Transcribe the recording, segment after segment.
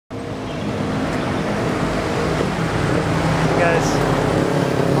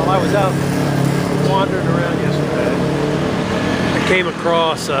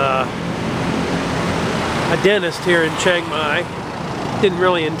across a dentist here in Chiang Mai. Didn't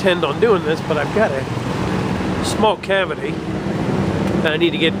really intend on doing this, but I've got a small cavity that I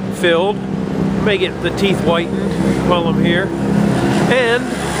need to get filled. May get the teeth whitened while I'm here. And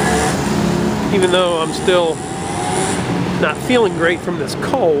even though I'm still not feeling great from this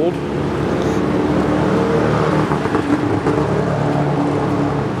cold,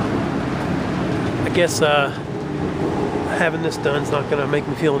 I guess having this done is not going to make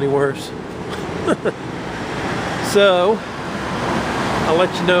me feel any worse. So I'll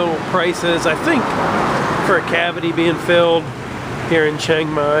let you know prices. I think for a cavity being filled here in Chiang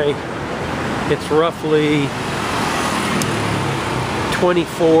Mai, it's roughly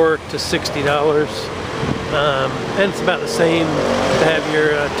 $24 to $60, and it's about the same to have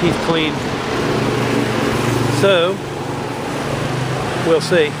your teeth cleaned. So we'll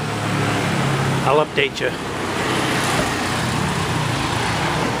see. I'll update you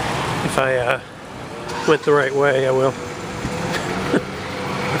if I went the right way. I will.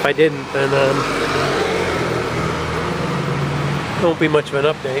 If I didn't, then it won't be much of an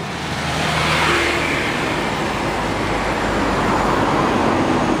update.